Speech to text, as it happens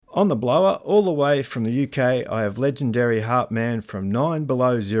On the blower, all the way from the UK, I have legendary harp man from 9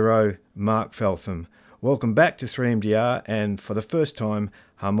 Below Zero, Mark Feltham. Welcome back to 3MDR, and for the first time,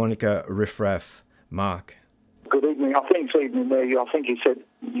 harmonica riff-raff, Mark. Good evening. I think it's evening there. I think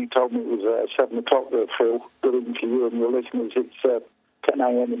you told me it was 7 o'clock there, Phil. Good evening to you and your listeners. It's 10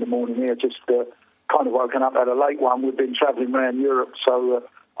 a.m. in the morning here. Just kind of woken up, had a late one. We've been travelling around Europe, so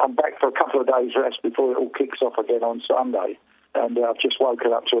I'm back for a couple of days' rest before it all kicks off again on Sunday. And I've just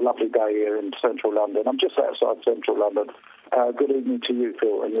woken up to a lovely day here in central London. I'm just outside central London. Good evening to you,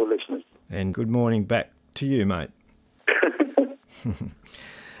 Phil, and your listeners. And good morning back to you, mate.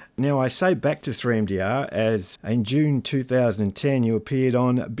 Now, I say back to 3MDR as in June 2010 you appeared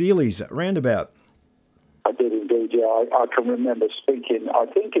on Bealey's Roundabout. I did indeed, yeah. I can remember speaking. I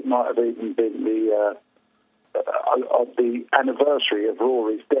think it might have even been the anniversary of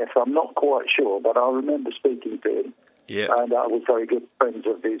Rory's death. I'm not quite sure, but I remember speaking to him. Yeah. And I was very good friends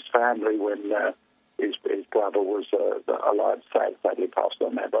of his family when his brother was alive. Sadly passed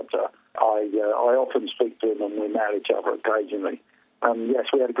on there, but I often speak to him and we know each other occasionally. Yes,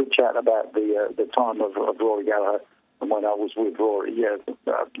 we had a good chat about the time of Rory Gallagher and when I was with Rory. Yeah,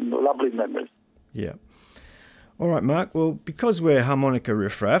 lovely memories. Yeah. All right, Mark. Well, because we're harmonica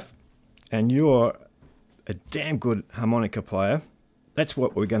riff-raff and you're a damn good harmonica player, that's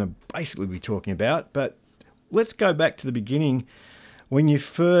what we're going to basically be talking about. But let's go back to the beginning when you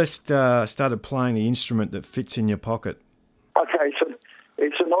first started playing the instrument that fits in your pocket. Okay, so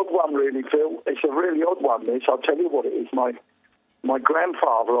it's an odd one, really, Phil. It's a really odd one, this. I'll tell you what it is. My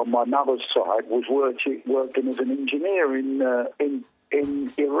grandfather on my mother's side was working as an engineer in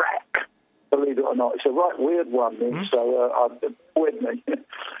Iraq, believe it or not. It's a right weird one, this, with me.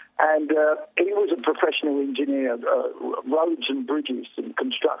 And he was a professional engineer, roads and bridges and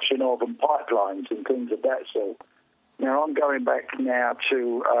construction of and pipelines and things of that sort. Now, I'm going back now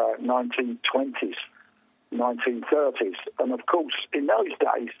to 1920s, 1930s. And, of course, in those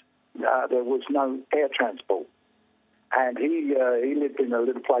days, there was no air transport. And he lived in a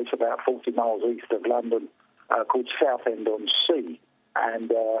little place about 40 miles east of London called Southend-on-Sea.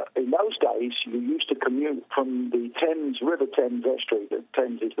 And in those days, you used to commute from the River Thames estuary. The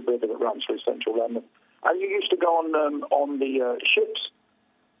Thames is the river that runs through central London. And you used to go on the ships,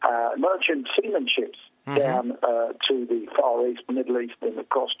 merchant seaman ships, down to the Far East, Middle East, and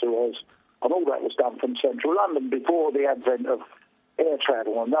across to Oz. And all that was done from central London before the advent of air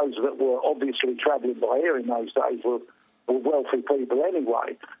travel. And those that were obviously travelling by air in those days were wealthy people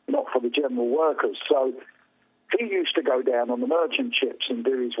anyway, not for the general workers. So he used to go down on the merchant ships and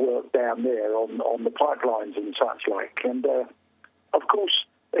do his work down there on the pipelines and such like. And, of course,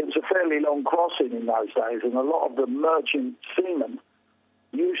 it was a fairly long crossing in those days, and a lot of the merchant seamen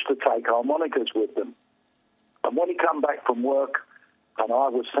used to take harmonicas with them. And when he come back from work, and I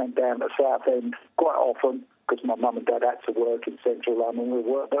was sent down to Southend quite often, because my mum and dad had to work in central London. We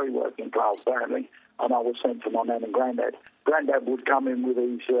were very working class family, and I was sent to my nan and granddad. Granddad would come in with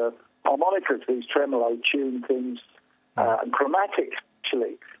these harmonicas, these tremolo tune things, and chromatics,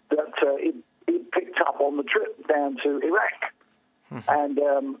 actually, that he picked up on the trip down to Iraq. And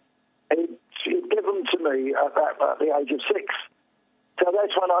he'd given to me at the age of 6. So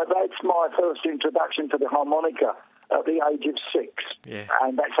that's my first introduction to the harmonica at the age of 6. Yeah.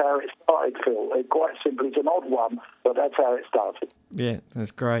 And that's how it started, Phil. Quite simply, it's an odd one, but that's how it started. Yeah,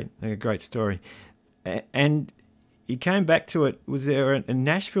 that's great. A great story. And you came back to it. Was there a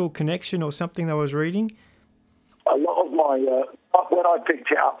Nashville connection or something I was reading? A lot of my... when I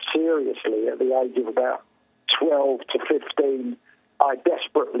picked it up seriously at the age of about 12 to 15, I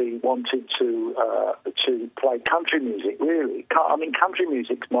desperately wanted to play country music, really. I mean, country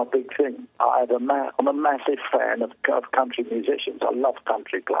music's my big thing. I'm a massive fan of country musicians. I love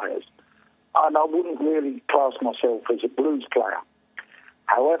country players. And I wouldn't really class myself as a blues player.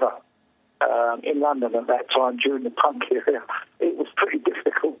 However, in London at that time, during the punk era, it was pretty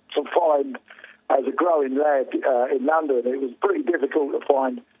difficult to find, as a growing lad in London, it was pretty difficult to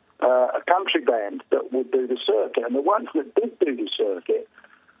find a country band that would do the circuit. And the ones that did do the circuit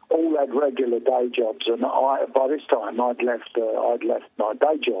all had regular day jobs. And by this time, I'd left my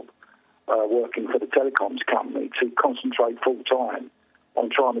day job working for the telecoms company to concentrate full time on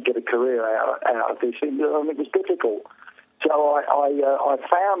trying to get a career out of this. And it was difficult. So I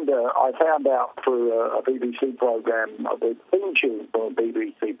found out through a BBC program, the theme tune for a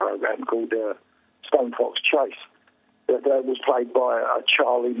BBC program called Stone Fox Chase, that was played by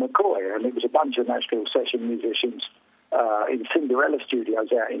Charlie McCoy, and it was a bunch of Nashville session musicians in Cinderella Studios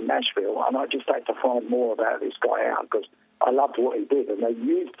out in Nashville, and I just had to find more about this guy out because I loved what he did, and they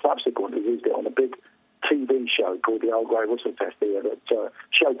subsequently used it on a big TV show called The Old Grey Whistle Festival that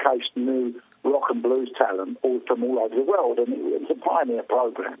showcased new rock and blues talent from all over the world, and it was a pioneer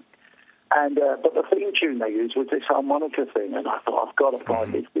program. And but the theme tune they used was this harmonica thing, and I thought, I've got to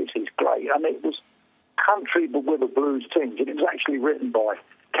find this. This is great. And it was country but with a blues tinge. It was actually written by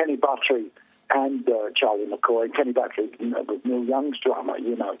Kenny Buttrey and Charlie McCoy. Kenny Buttrey was Neil Young's drummer,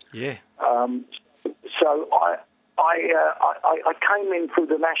 you know. Yeah. So I came in through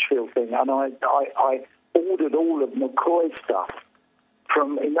the Nashville thing, and I ordered all of McCoy's stuff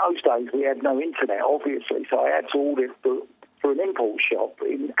from. In those days, we had no internet, obviously, so I had to order it for an import shop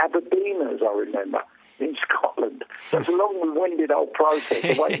in Aberdeen, as I remember, in Scotland. So it's a long-winded old process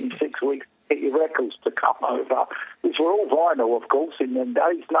of waiting 6 weeks to get your records to come over. Which were all vinyl, of course, in them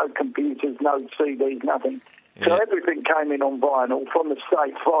days. No computers, no CDs, nothing. Yeah. So everything came in on vinyl from the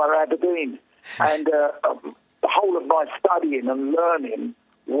States via Aberdeen. And the whole of my studying and learning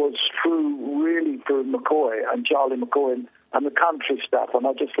was through McCoy and Charlie McCoy and the country stuff. And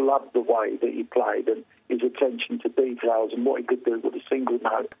I just loved the way that he played and his attention to details and what he could do with a single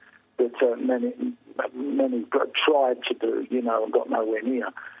note that many tried to do, you know, and got nowhere near.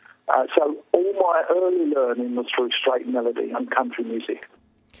 So all my early learning was through straight melody and country music.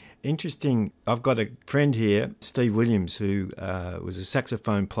 Interesting. I've got a friend here, Steve Williams, who was a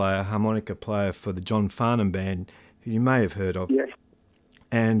saxophone player, harmonica player for the John Farnham Band, who you may have heard of. Yes.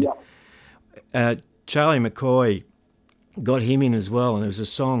 And Charlie McCoy got him in as well, and there was a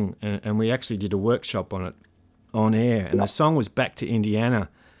song, and we actually did a workshop on it on air, and the song was Back to Indiana.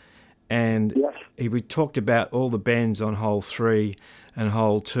 And we talked about all the bends on hole 3 and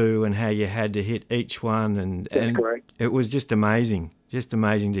hole 2 and how you had to hit each one, and correct. It was just amazing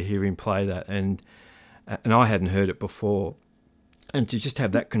to hear him play that, and I hadn't heard it before, and to just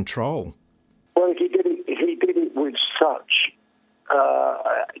have that control. Well, he did it with such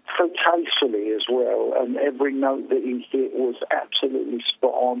so tastefully as well, and every note that he hit was absolutely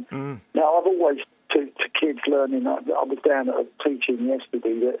spot on. Now, I've always to kids learning. I was down at a teaching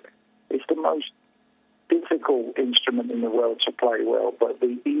yesterday that it's the most difficult instrument in the world to play well, but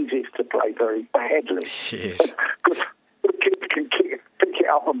the easiest to play very badly. Yes. Because the kids can pick it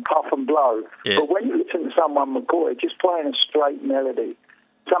up and puff and blow. Yeah. But when you listen to someone, McCoy, just playing a straight melody,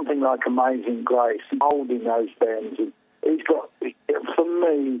 something like Amazing Grace, holding those bends, he's got, for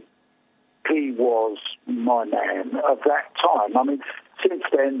me, he was my man of that time. I mean, since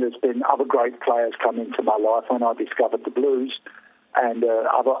then, there's been other great players come into my life when I discovered the blues, and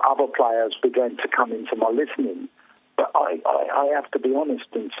other players began to come into my listening. But I have to be honest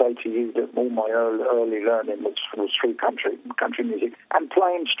and say to you that all my early learning was through country music and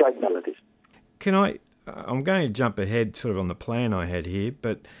playing straight melodies. I'm going to jump ahead sort of on the plan I had here,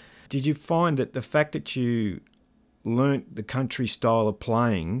 but did you find that the fact that you learnt the country style of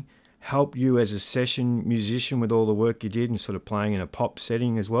playing helped you as a session musician with all the work you did and sort of playing in a pop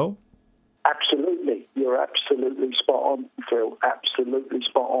setting as well? Absolutely. You're absolutely spot on, Phil. Absolutely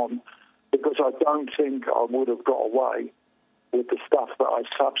spot on. Because I don't think I would have got away with the stuff that I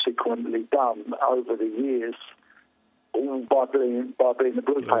subsequently done over the years by being a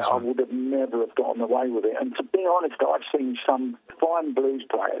blues player. I would have never have gotten away with it. And to be honest, I've seen some fine blues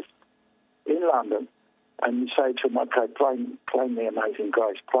players in London, and you say to them, okay, play me Amazing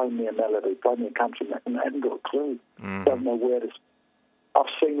Grace, play me a melody, play me a country, and they haven't got a clue. Don't know where to. I've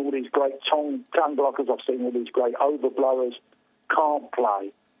seen all these great tongue blockers, I've seen all these great overblowers, can't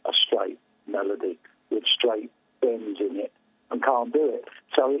play a straight melody with straight bends in it and can't do it.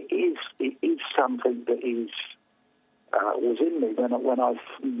 So it is something that was in me when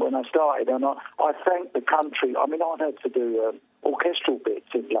I started, and I thank the country. I mean, I've had to do orchestral bits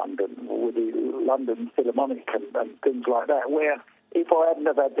in London with the London Philharmonic and things like that, where if I hadn't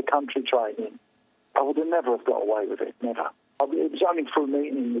have had the country training, I would have never have got away with it, never. It was only through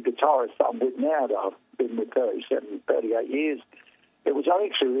meeting the guitarist that I'm with now, that I've been with 38 years. It was only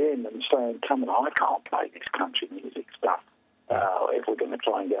through him and saying, come on, I can't play this country music stuff if we're going to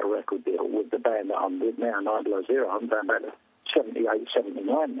try and get a record deal with the band that I'm with now, 9 Below Zero. I'm down about 78,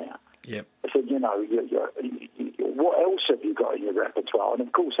 79 now. Yep. I said, you know, what else have you got in your repertoire? And,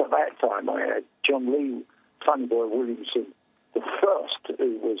 of course, at that time, I had John Lee, Sonny Boy Williamson, the first,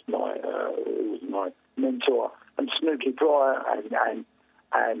 who was my mentor, and Snooky Pryor and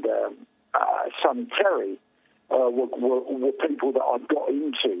Sonny Terry were people that I got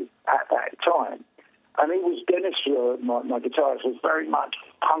into at that time. And Dennis, my guitarist, was very much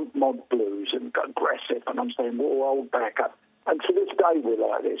punk mod blues and aggressive, and I'm saying, whoa, hold back up. And to this day we're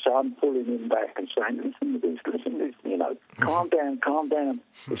like this. I'm pulling him back and saying, listen to this, you know, calm down.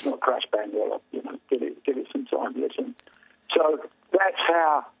 It's not Crash Bang Wallop, you know, give it some time, listen. So that's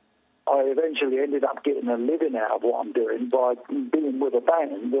how I eventually ended up getting a living out of what I'm doing by being with a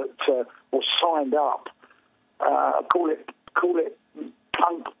band that was signed up. Call it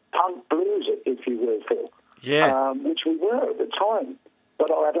punk blues, if you will, Phil. Yeah. Which we were at the time.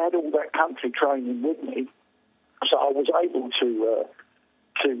 But I had all that country training with me, so I was able to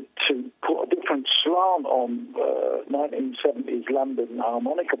put a different slant on 1970s London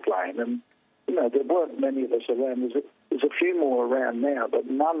harmonica playing, and there weren't many of us around. There's a few more around now, but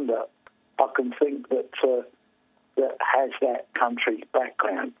none that I can think that has that country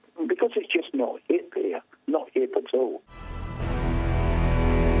background, because it's just not hip here, not hip at all.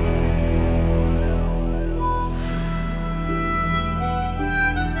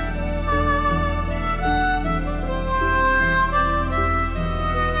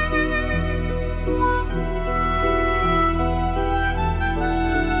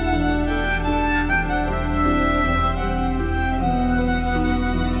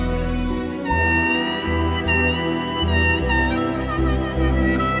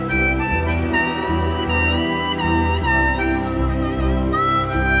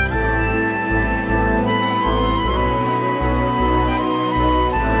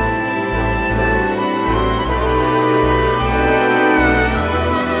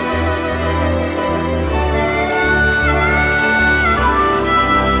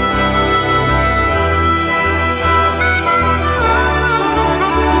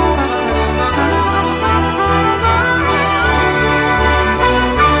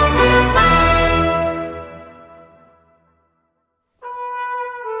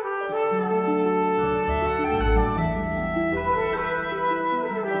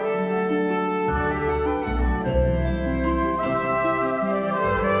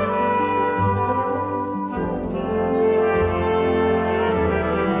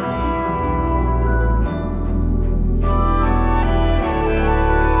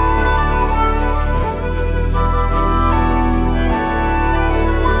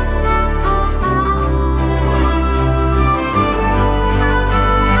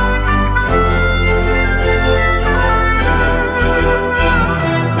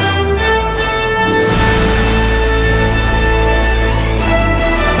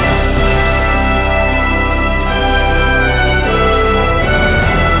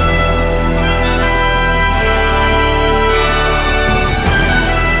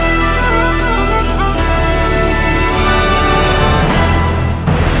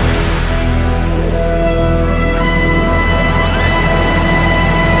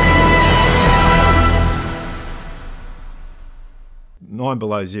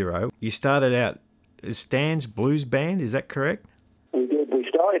 Below Zero, you started out as Stan's Blues Band, is that correct? We did. We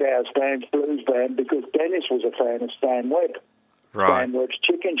started our Stan's Blues Band because Dennis was a fan of Stan Webb. Right. Stan Webb's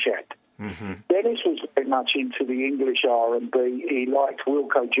Chicken Shack. Mm-hmm. Dennis was very much into the English R&B. He liked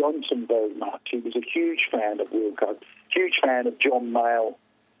Wilko Johnson very much. He was a huge fan of Wilko, huge fan of John Mayall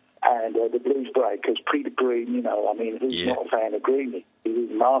and the Blues Breakers, Peter Green, who's not a fan of Greenie? He was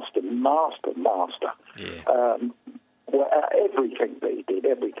master. Yeah. Everything that he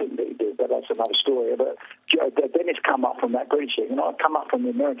did, but that's another story. But Dennis come up from that British thing, and I come up from the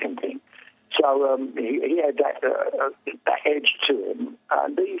American thing. So he had that edge to him,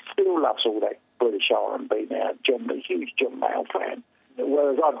 and he still loves all that British R&B now. A huge John Mayall fan,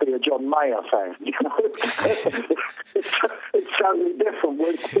 whereas I'd be a John Mayer fan. It's totally different.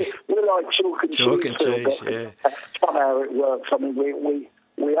 We're like chalk and cheese. Yeah. That's somehow it works. I mean,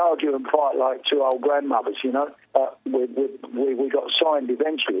 we argue and fight like two old grandmothers, we got signed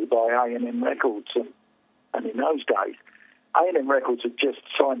eventually by A&M Records, and in those days, A&M Records had just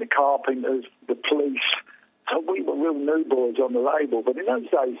signed the Carpenters, the Police, so we were real new boys on the label. But in those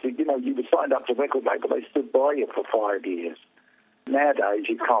days, you were signed up to a record label, they stood by you for 5 years. Nowadays,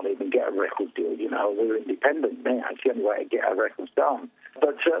 you can't even get a record deal, we're independent now. It's the only way to get our records done.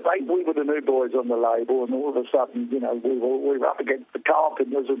 But we were the new boys on the label, and all of a sudden, we were up against the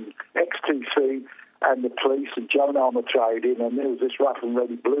Carpenters and XTC and the Police and Joan Armatrading, and there was this rough and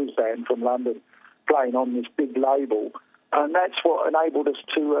ready blues band from London playing on this big label. And that's what enabled us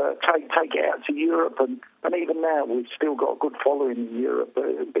to take it out to Europe, and even now we've still got a good following in Europe, but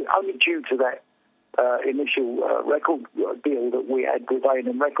only due to that initial record deal that we had with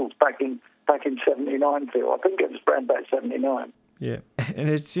A&M Records back in 79, Phil. I think it was around about 79. Yeah, and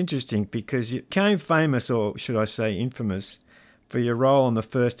it's interesting because you became famous, or should I say infamous, for your role on the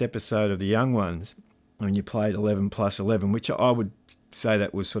first episode of The Young Ones when you played 11+11, which I would say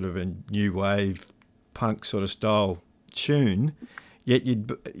that was sort of a new wave punk sort of style tune, yet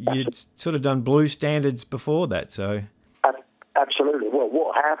you'd sort of done blues standards before that, so... Absolutely. Well,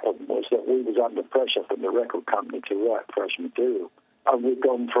 what happened was that we was under pressure from the record company to write fresh material. And we'd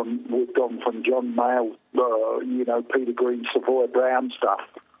gone from John Mayall, Peter Green, Savoy Brown stuff,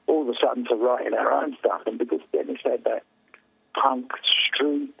 all of a sudden to writing our own stuff. And because Dennis had that punk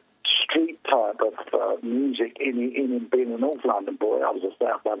street type of music in him, being a North London boy, I was a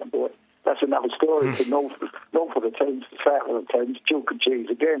South London boy. That's another story. To north of the Thames, south of the Thames, chalk and cheese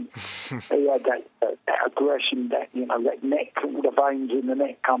again. He had that aggression, that neck, all the veins in the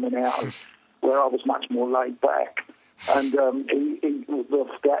neck coming out, where I was much more laid back. And the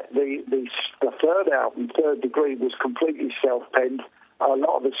third album, Third Degree, was completely self-penned. A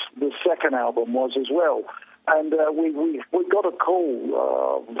lot of the second album was as well. And we got a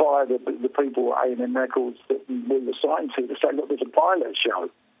call via the people at A&M Records that we were signed to say, look, there's a pilot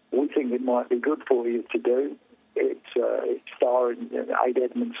show. We think it might be good for you to do. It's starring Ade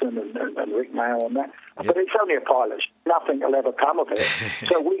Edmondson and Rick Mayo on that. Yep. But it's only a pilot show. Nothing will ever come of it.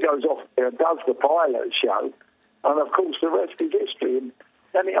 So we goes off there and does the pilot show. And, of course, the rest is history. And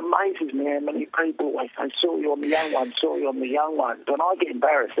it amazes me how many people, I saw you on the young one, And I get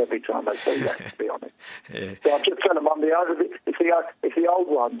embarrassed every time I see that, to be honest. Yeah. So I just tell them it's the old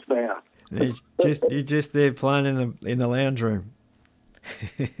ones now. You're just there playing in the lounge room.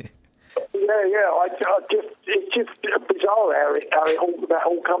 It's just bizarre how that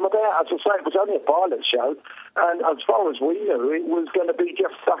all come about. As I say, it was only a pilot show, and as far as we knew, it was going to be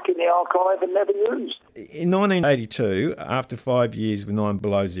just stuck in the archive and never used. In 1982, after 5 years with 9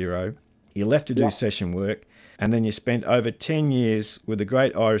 Below Zero, you left to do session work, and then you spent over 10 years with the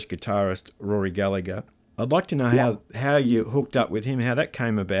great Irish guitarist Rory Gallagher. I'd like to know how you hooked up with him, how that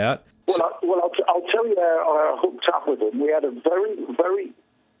came about. I'll tell you how I hooked up with him. We had a very, very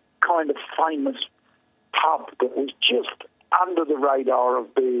kind of famous pub that was just under the radar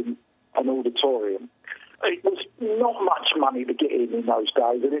of being an auditorium. It was not much money to get in those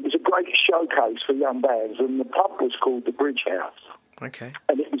days, and it was a great showcase for young bands, and the pub was called the Bridge House. Okay.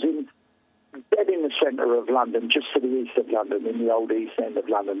 And it was dead in the centre of London, just to the east of London, in the old east end of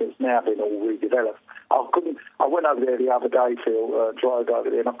London. It's now been all redeveloped. I went over there the other day, Phil, drove over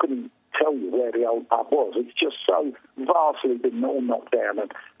there, and I couldn't tell you where the old pub was. It's just so vastly been all knocked down,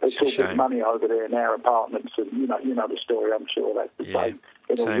 and there's all this money over there in our apartments, and you know the story. I'm sure that's the same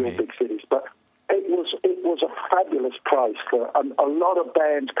in all your big cities. But it was a fabulous place for a lot of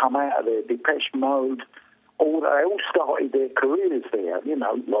bands come out of there. Depeche Mode, they all started their careers there.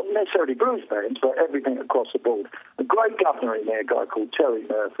 Not necessarily blues bands, but everything across the board. A great governor in there, a guy called Terry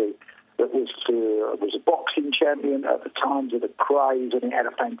Murphy, that was a boxing champion at the times of the craze, and he had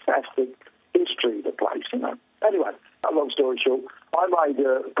a fantastic history of the place, Anyway, long story short, I made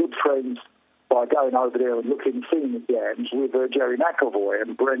good friends by going over there and seeing the jams with Jerry McAvoy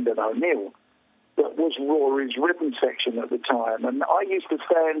and Brendan O'Neill. That was Rory's rhythm section at the time, and I used to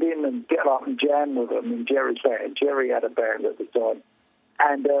stand in and get up and jam with them in Jerry's band. Jerry had a band at the time.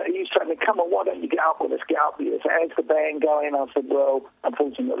 And he used to say to me, come on, why don't you get up with us, get up with us? How's the band going? I said, well,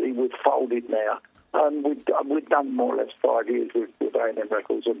 unfortunately, we've folded now. And we'd done more or less 5 years with A&M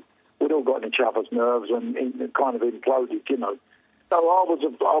Records, and we'd all got in each other's nerves, and it kind of imploded, So I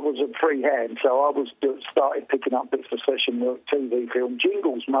was a free hand, so I started picking up bits of session work, TV, film,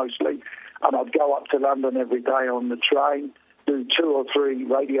 jingles mostly, and I'd go up to London every day on the train, do 2 or 3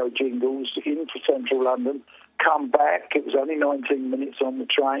 radio jingles into central London, come back. It was only 19 minutes on the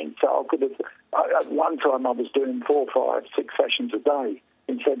train, so I could have. At one time, I was doing 4, 5, 6 sessions a day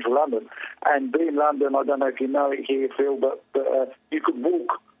in central London. And being London, I don't know if you know it here, Phil, but you could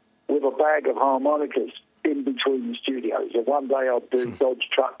walk with a bag of harmonicas in between the studios. And one day I'd do Dodge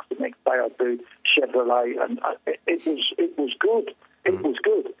trucks, the next day I'd do Chevrolet, and it was good. It was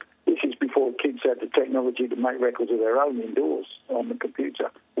good. This is before kids had the technology to make records of their own indoors on the computer.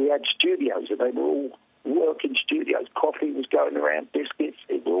 We had studios, and they were all working studios. Coffee was going around, biscuits.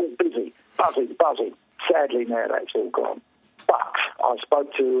 It was all busy, buzzing. Sadly, now that's all gone. But I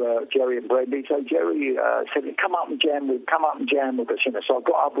spoke to Jerry and Brendan. So Jerry said, come up and jam with us. So I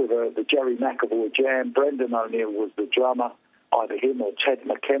got up with the Jerry McAvoy jam. Brendan O'Neill was the drummer, either him or Ted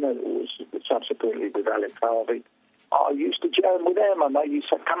McKenna, who was subsequently with Alex Harvey. I used to jam with them, and they used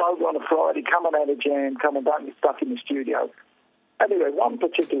to come over on a Friday, come and have a jam, come and don't get stuck in the studio. Anyway, one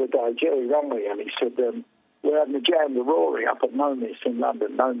particular day, Jerry rang me and he said, we're having a jam with Rory up at No Miss in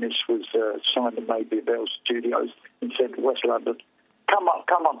London. No Miss was Simon Maybe Bell Studios in central West London. Come up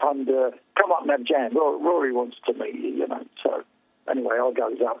and have a jam. Rory wants to meet you, So anyway, I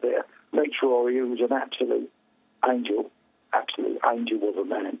goes up there, meets Rory, who was an absolute angel of a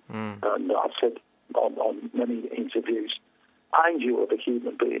man. And I said on many interviews, angel of a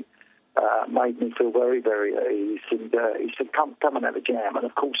human being. Made me feel very, very at ease. And he said, come and have a jam. And,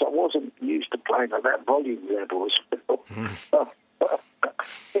 of course, I wasn't used to playing at that volume level as well.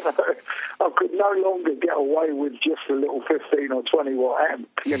 You know, I could no longer get away with just a little 15 or 20 watt amp.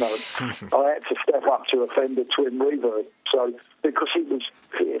 You know, I had to step up to a Fender Twin Reverb. So because it was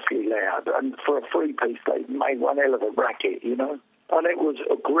fiercely loud, and for a three-piece, they made one hell of a racket. You know, and it was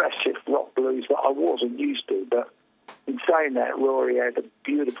aggressive rock blues that I wasn't used to. But in saying that, Rory had a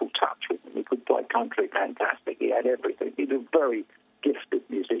beautiful touch with him. He could play country fantastic. He had everything. He was a very gifted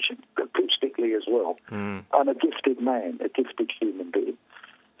musician, acoustically as well, and a gifted man, a gifted human being.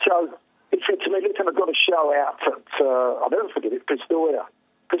 So he said to me, listen, I've got a show out at, I'll never forget it, Pistoia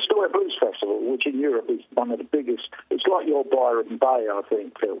Blues Festival, which in Europe is one of the biggest. It's like your Byron Bay, I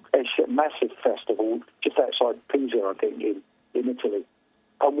think, Phil. It's a massive festival just outside Pisa, I think, in Italy.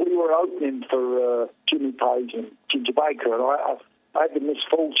 And we were opening for Jimmy Page and Ginger Baker, and I had the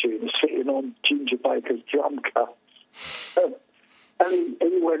misfortune of sitting on Ginger Baker's drum cut. And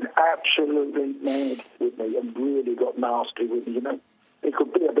he went absolutely mad with me and really got nasty with me, you know. It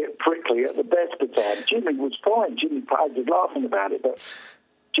could be a bit prickly at the best of times. Jimmy was fine. Jimmy Page was laughing about it, but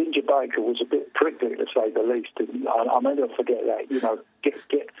Ginger Baker was a bit prickly, to say the least. And I'll never forget that, you know,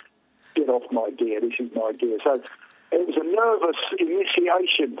 get off my gear. This is my gear. So it was a nervous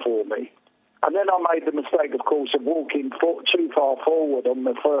initiation for me. And then I made the mistake, of course, of walking too far forward on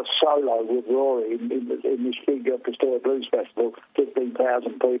the first solo with Rory in this big Pistoia Blues Festival,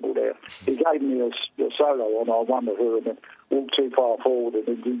 15,000 people there. He gave me a solo on I Wonder Who and then walked too far forward.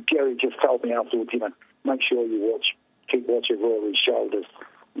 And then Jerry just told me afterwards, you know, make sure you keep watching Rory's shoulders.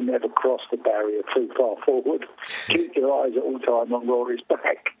 Never cross the barrier too far forward. Keep your eyes at all time on Rory's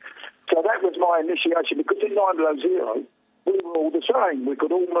back. So that was my initiation, because in 9 Below Zero, we were all the same. We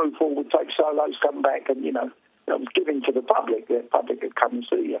could all move forward, take solos, come back, and, you know, that was giving to the public. The public had come and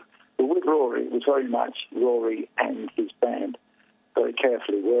see you. But with Rory, it was very much Rory and his band, very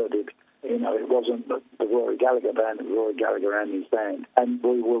carefully worded. You know, it wasn't the Rory Gallagher band, it was Rory Gallagher and his band. And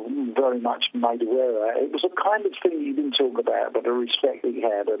we were very much made aware of that. It was a kind of thing you didn't talk about, but a respect he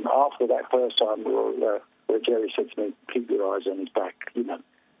had. And after that first time, where Jerry said to me, keep your eyes on his back, you know,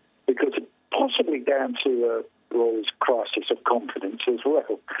 because possibly down to Rory's crisis of confidence as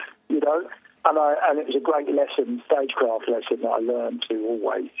well, you know. And it was a great lesson, stagecraft lesson that I learned to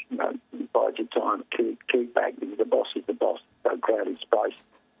always, you know, bide your time, keep back. The boss is the boss, don't crowd his space,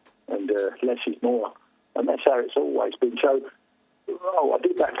 and less is more. And that's how it's always been. So, I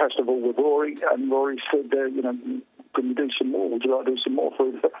did that festival with Rory, and Rory said, you know, can you do some more? Would you like to do some more for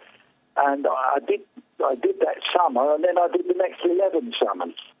it? And I did that summer, and then I did the next 11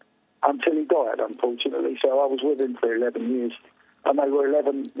 summers, until he died, unfortunately. So I was with him for 11 years, and they were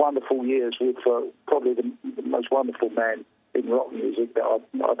 11 wonderful years with probably the most wonderful man in rock music that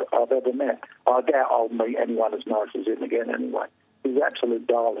I've ever met. I doubt I'll meet anyone as nice as him again anyway. He's an absolute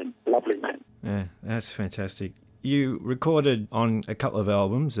darling, lovely man. Yeah, that's fantastic. You recorded on a couple of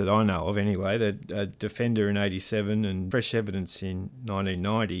albums that I know of anyway, the Defender in 87 and Fresh Evidence in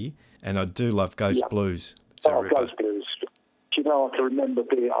 1990, and I do love Ghost Blues. Ghost Blues. You know, I can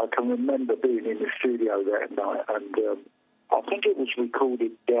remember being in the studio that night, and I think it was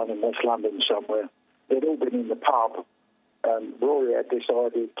recorded down in West London somewhere. They'd all been in the pub, and Rory had this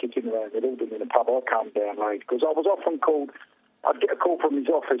idea kicking around. They'd all been in the pub. I come down late, because I was often called. I'd get a call from his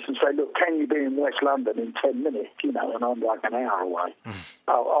office and say, look, can you be in West London in 10 minutes, you know, and I'm like an hour away.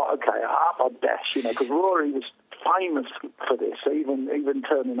 Okay, up I'd dash, you know, because Rory was famous for this, even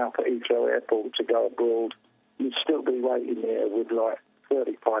turning up at Heathrow Airport to go abroad. You'd still be waiting there with like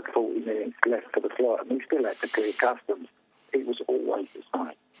 35, 40 minutes left for the flight, and we still had to clear customs. It was always the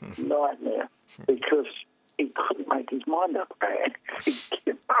same nightmare, because he couldn't make his mind up about it.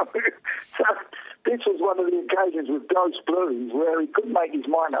 You know? So this was one of the occasions with Ghost Blues where he couldn't make his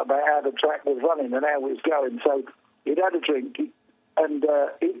mind up about how the track was running and how it was going. So he'd had a drink, and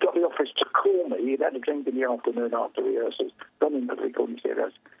he'd got the office to call me. He'd had a drink in the afternoon after rehearsals. Gone in the record and said,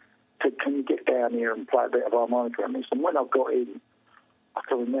 can you get down here and play a bit of harmonica on this? And when I got in, I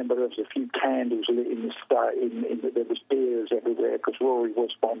can remember there was a few candles lit in the state, there was beers everywhere, because Rory was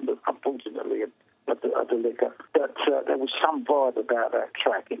fond of, unfortunately, of the liquor. But there was some vibe about that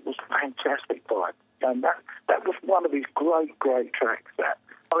track. It was a fantastic vibe. And that was one of his great, great tracks.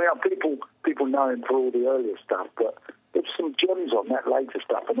 I mean, people know him for all the earlier stuff, but there's some gems on that later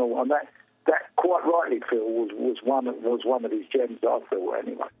stuff and all. And that quite rightly, Phil, was one of his gems, I feel,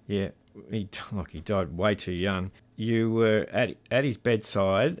 anyway. Yeah, he died way too young. You were at his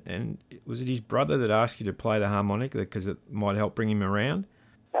bedside, and was it his brother that asked you to play the harmonica because it might help bring him around?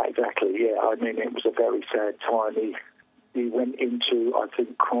 Exactly, yeah. I mean, it was a very sad time. He went into, I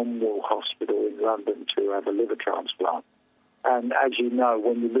think, Cromwell Hospital in London to have a liver transplant. And as you know,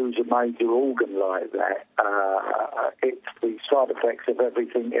 when you lose a major organ like that, it's the side effects of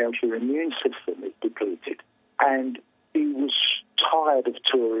everything else. Your immune system is depleted. And he was tired of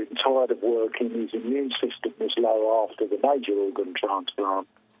touring, tired of working. His immune system was low after the major organ transplant,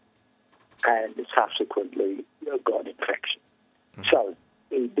 and subsequently got an infection. So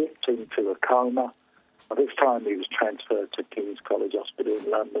he dipped into a coma. By this time he was transferred to King's College Hospital in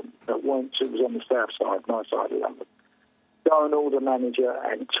London. But once it was on the south side, my side of London. Donald, the manager,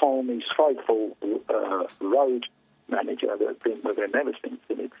 and Tom, his faithful road manager that had been with him ever since,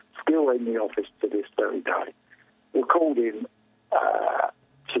 and it's still in the office to this very day, were called in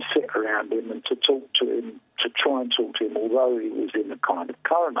to sit around him and to talk to him, to try and talk to him, although he was in a kind of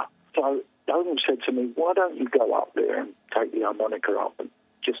coma. So Donald said to me, why don't you go up there and take the harmonica up and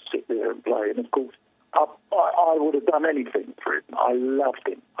just sit there and play? And of course, I would have done anything for him. I loved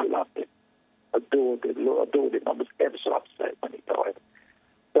him. Adored him. I was ever so upset when he died.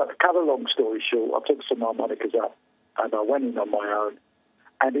 But to cut a long story short, I took some harmonicas up and I went in on my own.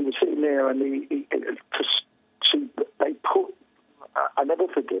 And he was sitting there and they put, I never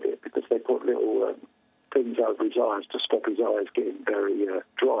forget it, because they put little things over his eyes to stop his eyes getting very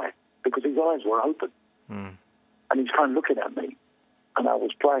dry, because his eyes were open. And he's kind of looking at me, and I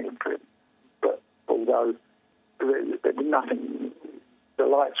was playing for him. But although there was nothing, the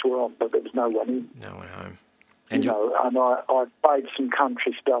lights were on, but there was no one in. No one home. And I played some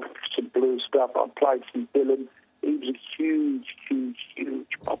country stuff, some blues stuff. I played some Dylan. He was a huge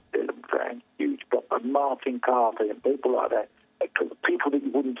Bob Dylan fan, huge Bob, and Martin Carthy and people like that. People that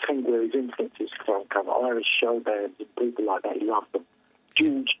you wouldn't think where his influences from come, Irish show bands and people like that. He loved them.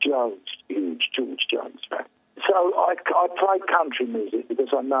 George Jones, huge George Jones fan. So I played country music because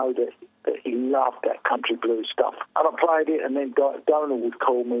I know that he loved that country blues stuff. And I played it, and then Donald would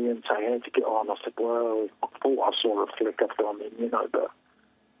call me and say, how'd you get on? I said, well, I thought I saw a flicker from him, but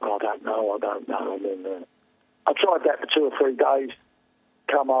I don't know. And then I tried that for 2 or 3 days,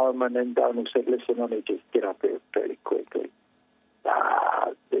 come home, and then Donald said, listen, I need you to get up here fairly quickly.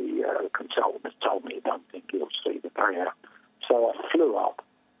 The consultant has told me he don't think he'll see the payout. So I flew up,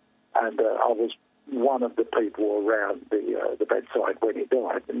 and I was one of the people around the bedside when he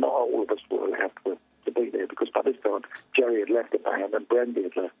died. And not all of us were allowed to be there, because by this time Jerry had left the band and Brendy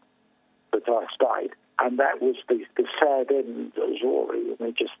had left, but I stayed. And that was the sad end of Rory. And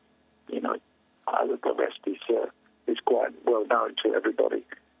they just, the rest is quite well known to everybody.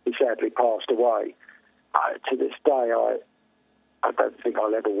 He sadly passed away. To this day, I don't think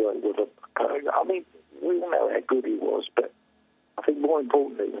I'll ever work with him. I mean, we all know how good he was, but I think more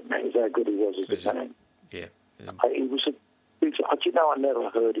importantly than that is how good he was as a man. Yeah. I never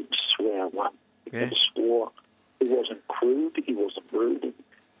heard him swear once. He never swore. He wasn't crude. He wasn't rude.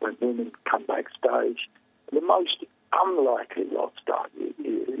 When women come backstage, the most unlikely rock star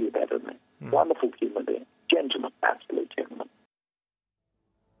you've ever met. Wonderful human being. Gentleman, absolute gentleman.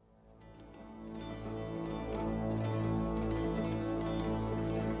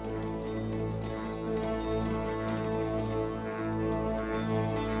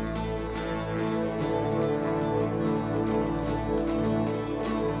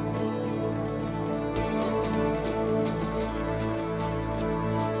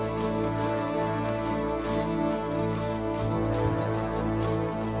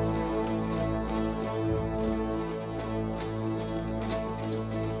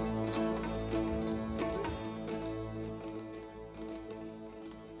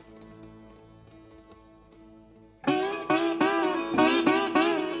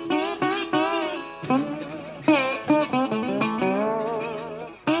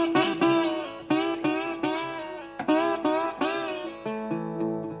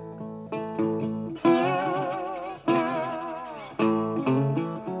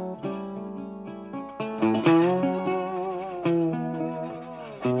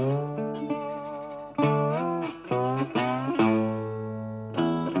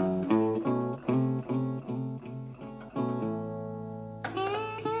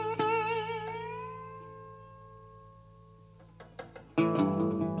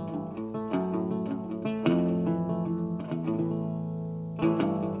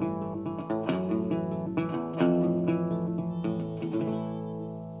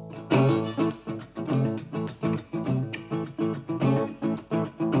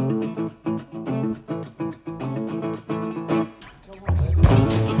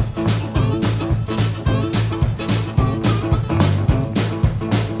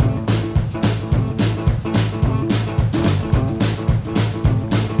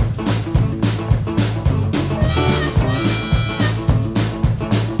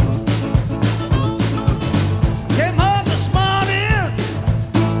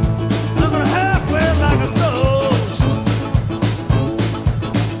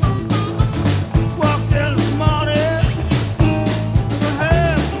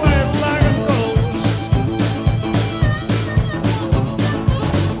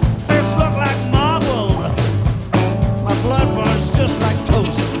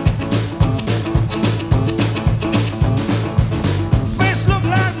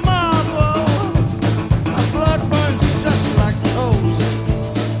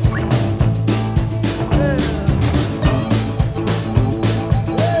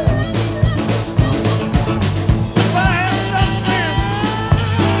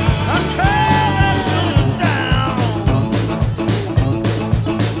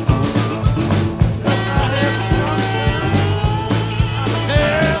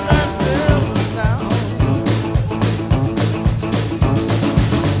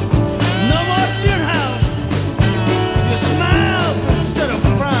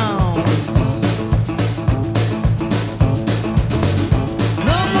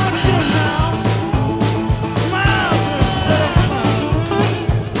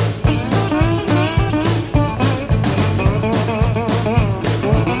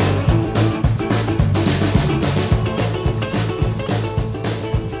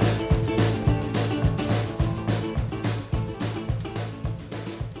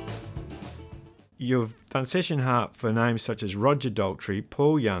 you've done session harp for names such as Roger Daltrey,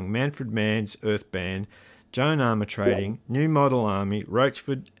 Paul Young, Manfred Mann's Earth Band, Joan Armour Trading, New Model Army,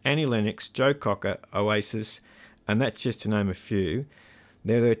 Roachford, Annie Lennox, Joe Cocker, Oasis, and that's just to name a few.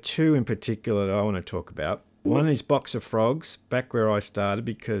 There are two in particular that I want to talk about. One is Box of Frogs, back where I started,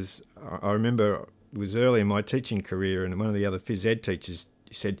 because I remember it was early in my teaching career, and one of the other phys ed teachers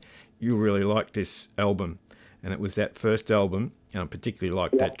said, "You really like this album." And it was that first album, and I particularly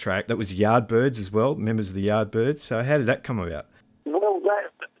liked that track. That was Yardbirds as well, members of the Yardbirds. So how did that come about? Well,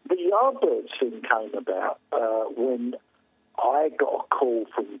 the Yardbirds thing came about when I got a call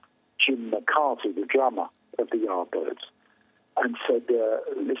from Jim McCarthy, the drummer of the Yardbirds, and said,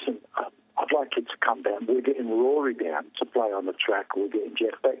 listen, I'd like you to come down. We're getting Rory down to play on the track. We're getting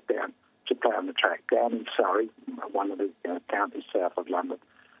Jeff Beck down to play on the track down in Surrey, one of the counties south of London.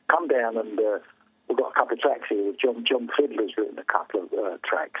 Come down and we've got a couple of tracks here with John Fiddler's written a couple of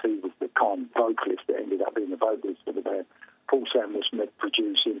tracks. He was the vocalist that ended up being the vocalist for the band. Paul Samuel Smith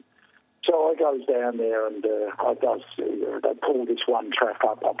producing. So I goes down there and they pull this one track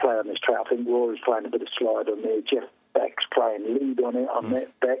up. I play on this track. I think Rory's playing a bit of slide on there. Jeff Beck's playing lead on it. I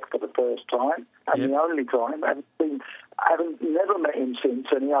met Beck for the first time, and the only time. Haven't never met him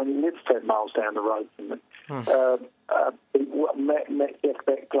since, and he only lives 10 miles down the road from me. Met Jeff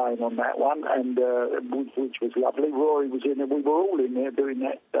Beck playing on that one, and which was lovely. Rory was in there. We were all in there doing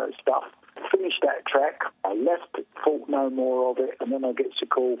that stuff. Finished that track. I left, thought no more of it, and then I get a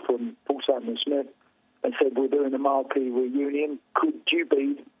call from Paul Samuel Smith and said, "We're doing a marquee reunion. Could you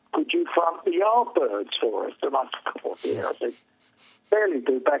front the Yardbirds for us?" And I thought, I said, barely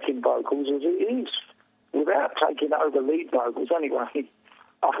do backing vocals as it is, without taking over lead vocals anyway.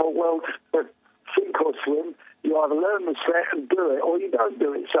 I thought, well, sink or swim, you either learn the set and do it, or you don't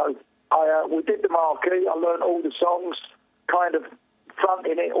do it. So we did the marquee. I learned all the songs, kind of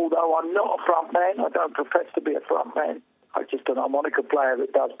fronting it, although I'm not a front man. I don't profess to be a front man. I'm just an harmonica player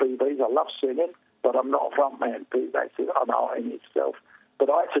that does BBs. I love singing, but I'm not a front man. That's an art in itself. But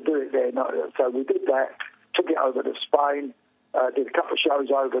I had to do it there. So we did that, took it over to Spain, did a couple of shows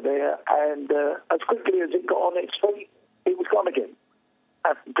over there, and as quickly as it got on its feet, it was gone again.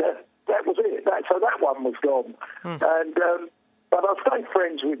 And that was it. So that one was gone. And but I stayed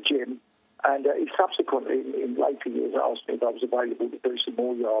friends with Jim, and he subsequently, in later years, asked me if I was available to do some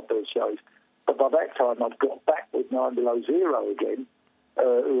more Yardbird shows. But by that time, I'd got back with 9 Below Zero again,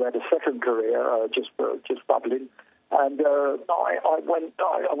 who had a second career, just bubbling. And I went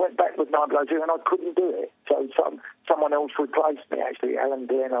back with 9 Below Zero, and I couldn't do it. So someone else replaced me, actually. Alan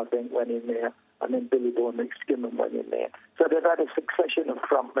Glenn, I think, went in there, and then Billy Boy and Mick Skimmon went in there. So they've had a succession of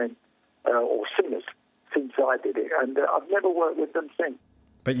frontmen or singers since I did it, and I've never worked with them since.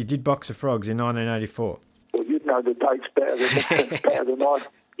 But you did Box of Frogs in 1984. Well, you'd know the dates better than I.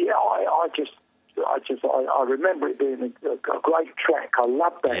 Yeah, I remember it being a great track. I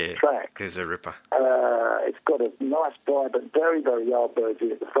love that track. It's a ripper. It's got a nice vibrant, very, very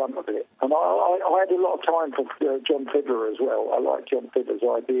Yardbirdsy at the front of it. And I had a lot of time for John Fiddler as well. I like John Fiddler's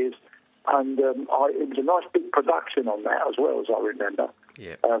ideas. And it was a nice big production on that as well, as I remember.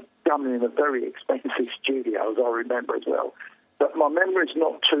 Yeah. Done in a very expensive studio, as I remember as well. But my memory's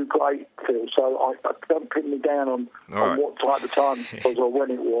not too great, Phil, so I don't pin me down on what type of time it was or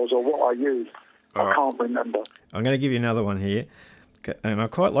when it was or what I used. I can't remember. I'm going to give you another one here. And I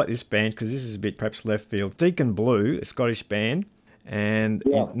quite like this band because this is a bit perhaps left field. Deacon Blue, a Scottish band. And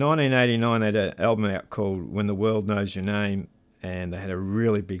in 1989, they had an album out called When the World Knows Your Name. And they had a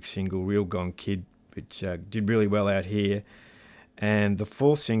really big single, Real Gone Kid, which did really well out here. And the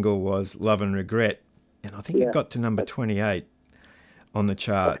fourth single was Love and Regret. And I think it got to number 28 on the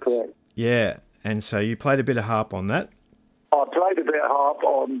charts. That's correct. Yeah. And so you played a bit of harp on that. I played a bit of harp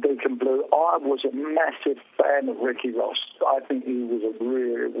on Deacon Blue. I was a massive fan of Ricky Ross. I think he was a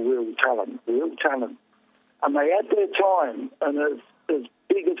real talent. And they had their time, and as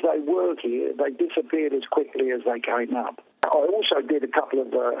big as they were here, they disappeared as quickly as they came up. I also did a couple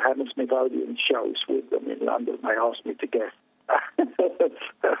of Hammersmith Odeon shows with them in London. They asked me to guest. I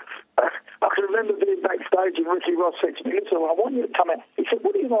can remember being backstage and Ricky Ross said to me, "Listen, I want you to come out." He said,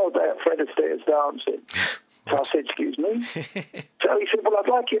 "What do you know about Fred Astaire's dancing?" So I said, "Excuse me?" So he said, "Well, I'd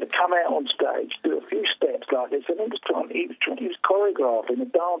like you to come out on stage, do a few steps like this." And he was choreographing a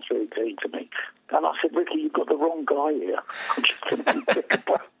dance routine to me. And I said, "Ricky, you've got the wrong guy here. I'm just going to be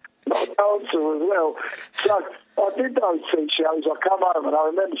not a dancer as well." So I did those 2 shows. I come home and I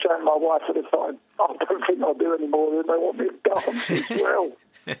remember saying to my wife at the time, "I don't think I'll do any more than they want me to dance as well."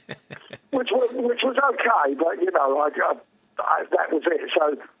 which was okay, but, you know, that was it.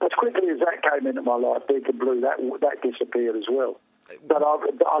 So as quickly as that came into my life, Deacon Blue, that disappeared as well. But I've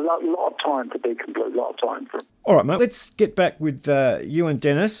a lot of time, to be complete, a lot of time for him. All right, mate. Let's get back with you and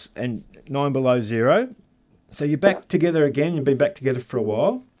Dennis and 9 Below Zero. So you're back together again. You've been back together for a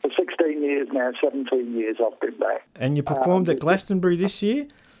while. For 16 years now, 17 years I've been back. And you performed at Glastonbury this year?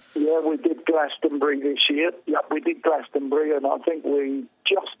 Yeah, we did Glastonbury this year. Yep, we did Glastonbury, and I think we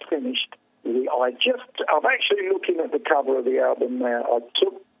just finished. I'm actually looking at the cover of the album now. I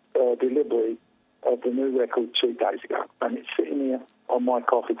took delivery of the new record 2 days ago, and it's sitting here on my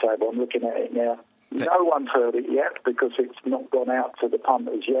coffee table. I'm looking at it now. No one's heard it yet because it's not gone out to the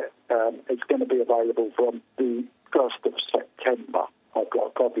punters yet. It's going to be available from the 1st of September. I've got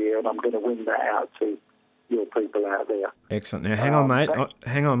a copy here, and I'm going to wing that out to your people out there. Excellent. Now, hang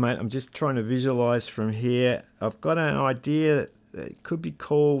on, mate. I'm just trying to visualise from here. I've got an idea that it could be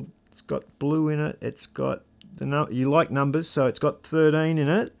called, it's got blue in it. It's got, you like numbers, so it's got 13 in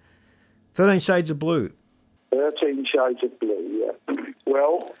it. 13 Shades of Blue. 13 Shades of Blue, yeah.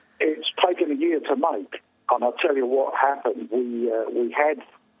 Well, it's taken a year to make, and I'll tell you what happened. We had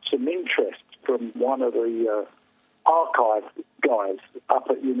some interest from one of the archive guys up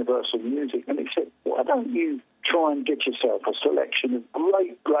at Universal Music, and he said, why don't you try and get yourself a selection of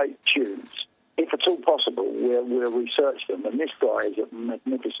great tunes? If at all possible, we'll research them. And this guy is a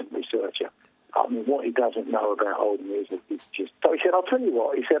magnificent researcher. I mean, what he doesn't know about old music is just... So he said, I'll tell you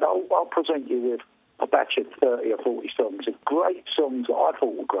what, he said, I'll present you with a batch of 30 or 40 songs of great songs that I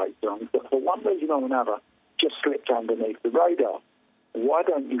thought were great songs, but for one reason or another, just slipped underneath the radar. Why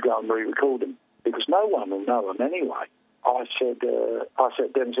don't you go and re-record them? Because no one will know them anyway. I said,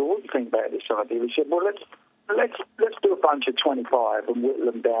 Dennis, what do you think about this idea? He said, well, let's do a bunch of 25 and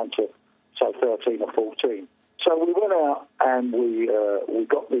whittle them down to, say, 13 or 14. So we went out and we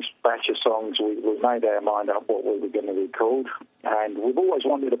got this batch of songs. We made our mind up what we were going to record, and we've always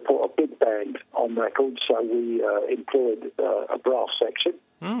wanted to put a big band on record, so we employed a brass section.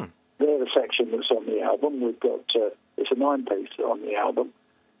 They're the section that's on the album. We've got it's a 9-piece on the album,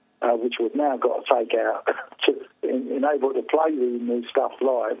 which we've now got to take out to enable to play the new stuff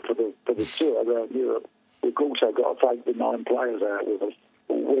live for the tour around Europe. We've also got to take the 9 players out with us.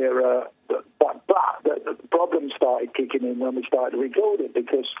 But the problem started kicking in when we started to record it,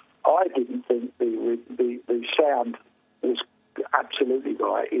 because I didn't think the sound was absolutely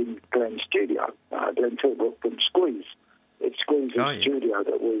right in Glenn's studio, Glenn Tilbrook from Squeeze. It's Squeeze's studio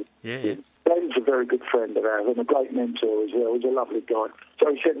that we... Yeah. Glenn's a very good friend of ours and a great mentor as well. He's a lovely guy.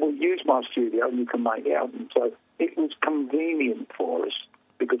 So he said, well, use my studio and you can make the album. So it was convenient for us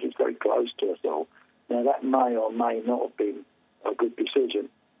because it's very close to us all. Now, that may or may not have been a good decision.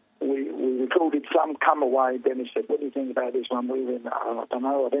 We recorded some, come away. Dennis said, what do you think about this one? We went, I don't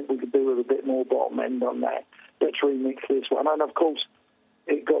know, I think we could do with a bit more bottom end on that. Let's remix this one. And, of course,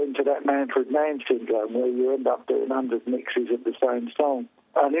 it got into that Manfred Mann syndrome where you end up doing 100 mixes of the same song.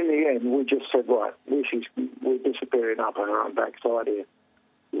 And in the end, we just said, right, we're disappearing up our own backside here.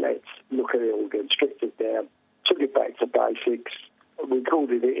 Let's look at it all again, stripped it down, took it back to basics,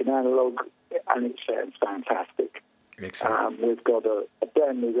 recorded it in analogue, and it sounds fantastic. Excellent. We've got a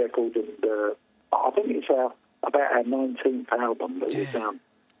brand new record, and I think it's about our 19th album that we've done.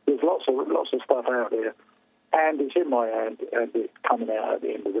 There's lots of stuff out there, and it's in my hand, and it's coming out at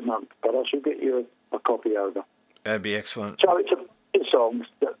the end of the month. But I should get you a copy over. That'd be excellent. So it's a songs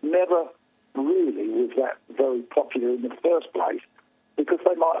that never really was that very popular in the first place, because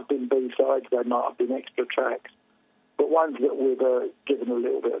they might have been B-sides, they might have been extra tracks, but ones that we've given a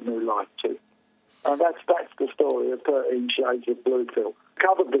little bit of new life to. And that's the story of 13 Shades of Blue, Phil.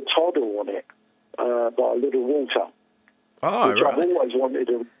 Covered the Toddle on it by Little Walter, which I've always wanted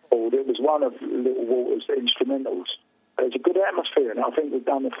to record. It was one of Little Walter's instrumentals. There's a good atmosphere, and I think we've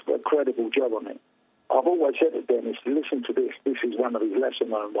done a credible job on it. I've always said to Dennis, listen to this. This is one of his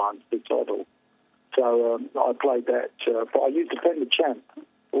lesser-known ones, the Toddle. So I played that. But I used a Fender Champ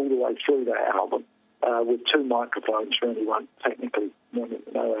all the way through that album with 2 microphones for anyone technically wanting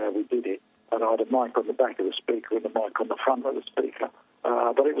to know how we did it. And I had a mic on the back of the speaker and a mic on the front of the speaker.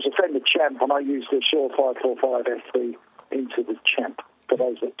 But it was a Fender Champ, and I used the Shure 545 SC into the Champ for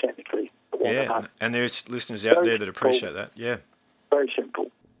those that technically want to know. And there's listeners out there that appreciate that. Yeah. Very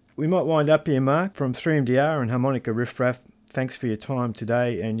simple. We might wind up here, Mark, from 3MDR and Harmonica Riff Raff. Thanks for your time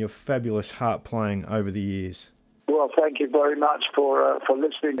today and your fabulous harp playing over the years. Well, thank you very much for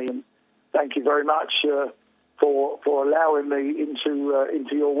listening, and thank you very much for allowing me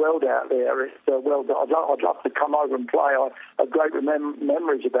into your world out there. It's well, I'd love to come over and play. I have great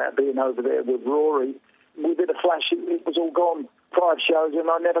memories about being over there with Rory. Within a flash, it was all gone. 5 shows, and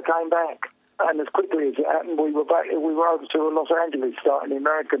I never came back. And as quickly as it happened, we were back. We were over to Los Angeles, starting the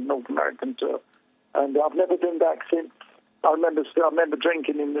North American tour, and I've never been back since. I remember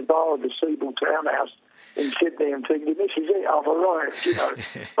drinking in the bar of the Siebel Townhouse in Sydney and thinking, this is it, I've arrived, you know.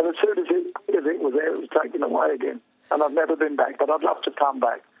 And as soon as it was there, it was taken away again. And I've never been back, but I'd love to come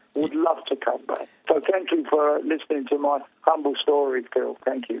back. Would love to come back. So thank you for listening to my humble story, Phil.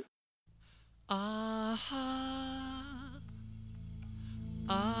 Thank you.